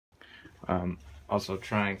Also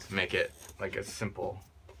trying to make it like as simple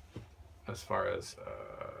as far as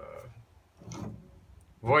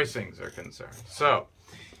voicings are concerned. So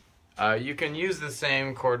you can use the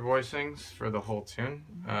same chord voicings for the whole tune,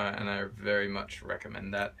 and I very much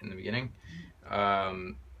recommend that in the beginning.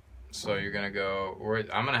 So you're gonna go,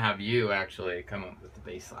 I'm gonna have you actually come up with the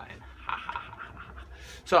bass line.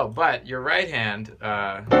 So, but your right hand, you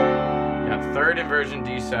have third inversion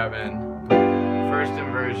D7, first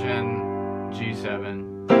inversion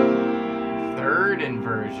G7, third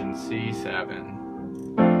inversion C7,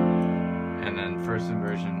 and then first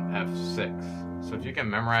inversion F6. So if you can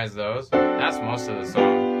memorize those, that's most of the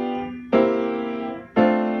song.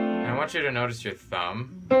 And I want you to notice your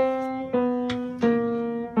thumb.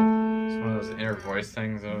 It's one of those inner voice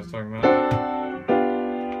things that I was talking about.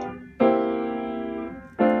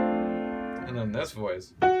 And then this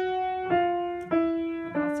voice.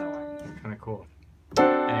 Kind of cool.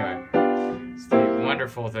 Anyway, it's the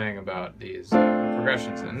wonderful thing about these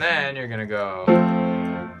progressions. And then you're gonna go.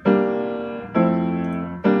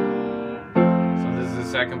 So this is the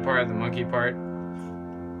second part, the monkey part,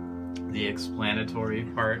 the explanatory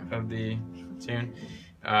part of the tune.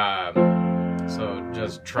 So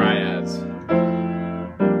just triads.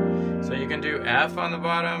 So you can do F on the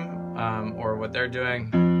bottom, or what they're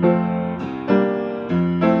doing.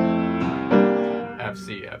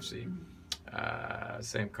 FC, FC.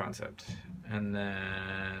 Same concept. And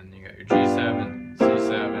then you got your G7,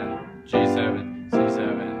 C7, G7,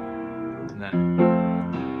 C7, and then.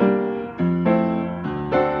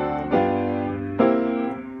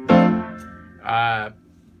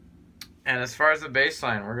 And as far as the bass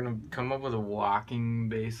line, we're going to come up with a walking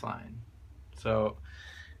bass line. So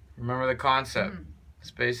remember the concept.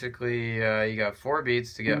 It's basically you got 4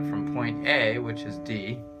 beats to get from point A, which is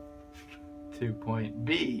D, to point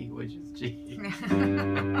B, which is G.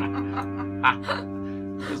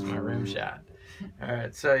 That's my rim shot.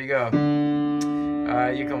 Alright, so you go.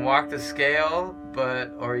 You can walk the scale,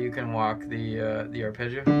 or you can walk the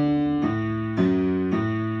arpeggio.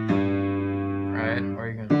 Right? Or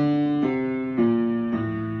you can.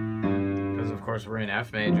 Because of course we're in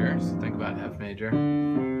F major, so think about F major.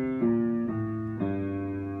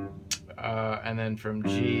 And then from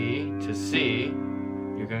G to C,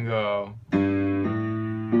 you can go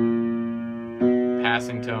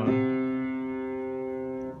passing tone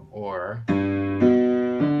or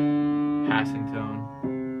passing tone.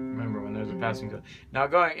 Remember when there's a passing tone. Now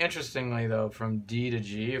interestingly though, from D to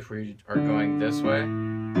G, if we are going this way,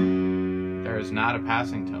 there is not a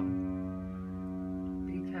passing tone.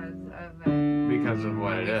 Because of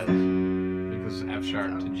what it is. Because F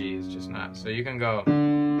sharp to G is just not. So you can go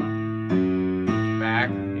back,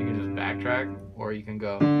 you can just backtrack, or you can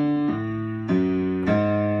go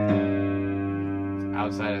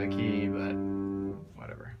outside of the key, but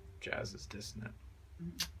whatever. Jazz is dissonant.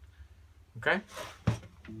 Okay?